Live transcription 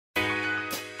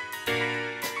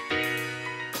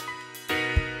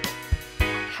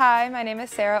Hi, my name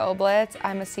is Sarah Oblitz.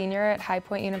 I'm a senior at High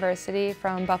Point University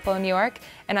from Buffalo, New York,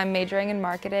 and I'm majoring in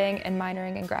marketing and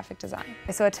minoring in graphic design.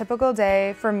 So a typical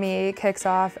day for me kicks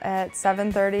off at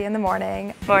 7:30 in the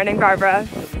morning. Morning, Barbara.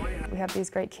 We have these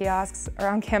great kiosks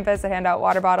around campus that hand out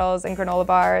water bottles and granola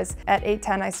bars. At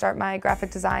 8:10, I start my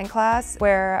graphic design class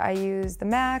where I use the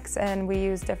Macs and we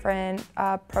use different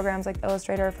programs like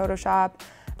Illustrator, Photoshop.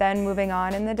 Then moving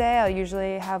on in the day, I'll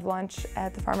usually have lunch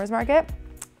at the farmer's market.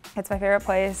 It's my favorite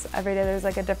place. Every day there's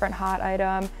like a different hot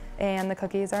item and the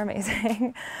cookies are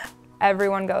amazing.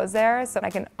 Everyone goes there, so I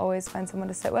can always find someone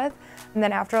to sit with. And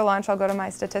then after lunch, I'll go to my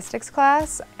statistics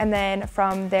class. And then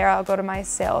from there, I'll go to my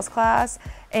sales class.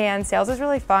 And sales is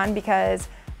really fun because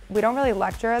we don't really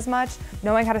lecture as much.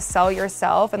 Knowing how to sell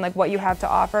yourself and like what you have to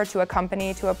offer to a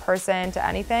company, to a person, to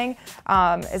anything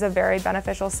is a very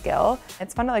beneficial skill.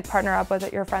 It's fun to like partner up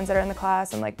with your friends that are in the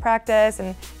class and like practice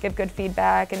and give good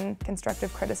feedback and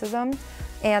constructive criticism.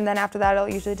 And then after that, it'll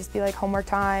usually just be like homework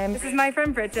time. This is my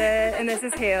friend Bridget, and this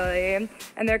is Haley,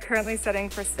 and they're currently studying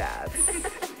for stats.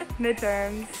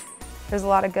 Midterms. There's a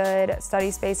lot of good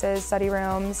study spaces, study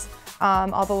rooms.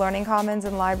 All the learning commons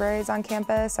and libraries on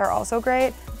campus are also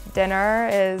great. Dinner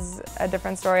is a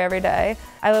different story every day.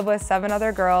 I live with 7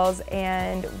 other girls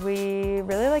and we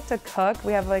really like to cook.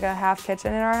 We have like a half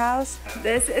kitchen in our house.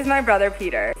 This is my brother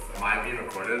Peter. Am I being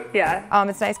recorded? Yeah.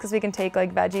 It's nice because we can take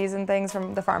like veggies and things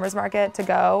from the farmer's market to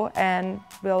go and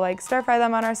we'll like stir fry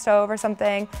them on our stove or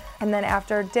something. And then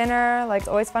after dinner, like it's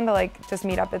always fun to like just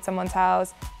meet up at someone's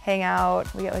house, hang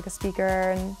out. We get like a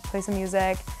speaker and play some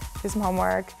music, do some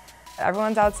homework.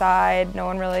 Everyone's outside, no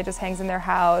one really just hangs in their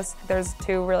house. There's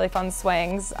 2 really fun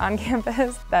swings on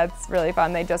campus. That's really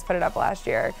fun, they just put it up last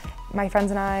year. My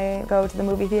friends and I go to the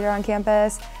movie theater on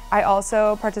campus. I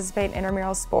also participate in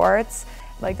intramural sports.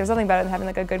 Like there's nothing better than having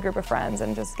like a good group of friends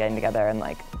and just getting together and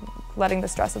like letting the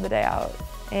stress of the day out.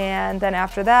 And then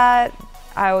after that,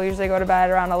 I will usually go to bed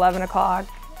around 11 o'clock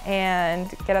and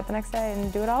get up the next day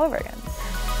and do it all over again.